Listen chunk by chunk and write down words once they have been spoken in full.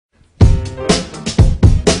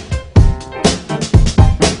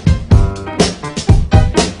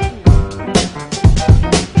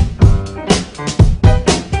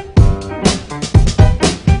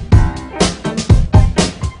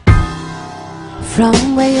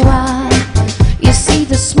From where you are, you see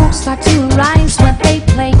the smoke start to rise when they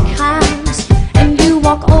play cards, and you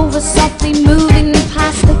walk over softly, moving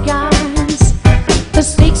past the guards. The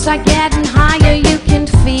stakes are getting higher, you can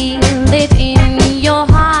feel it in your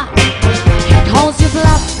heart. He calls you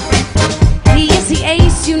bluff, he is the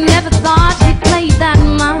ace you never thought he'd play that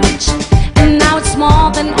much, and now it's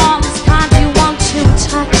more than all his cards you want to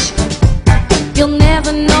touch. You'll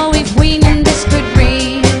never know if winning this could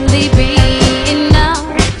really be enough.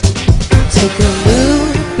 Take a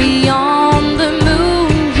look beyond the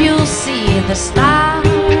moon, you'll see the stars.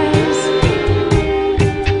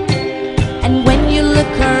 And when you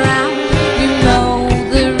look around, you know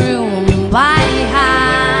the room by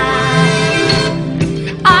heart.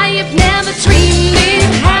 I have never dreamed it.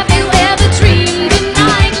 Have you ever dreamed a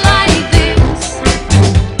night like this?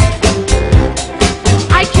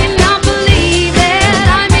 I cannot believe it.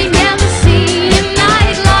 I may never see a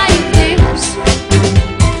night like this,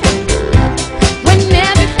 when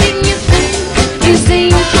everything you think is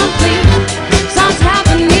incomplete. Something's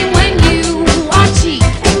happening when you are cheek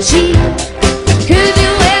to cheek. Could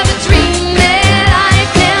you ever dream it?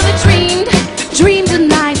 I've never dreamed a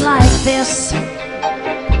night like this.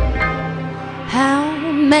 How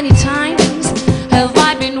many times have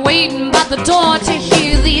I been waiting by the door to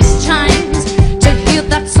hear these chimes, to hear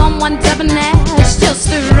that someone debonair has just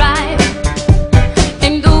arrived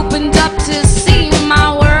and opened up to see my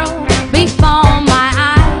world before my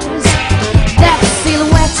eyes. That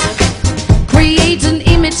silhouette creates an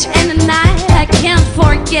image and a night I can't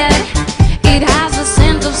forget. It has a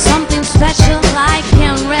sense of something special I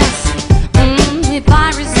can't rest. If I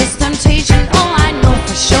resist temptation, oh, I know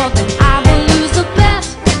for sure that I will lose the bet.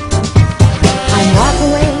 I walk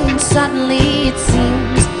away and suddenly it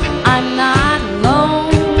seems I'm not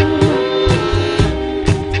alone.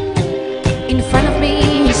 In front of me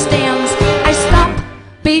he stands, I stop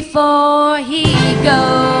before he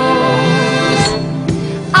goes.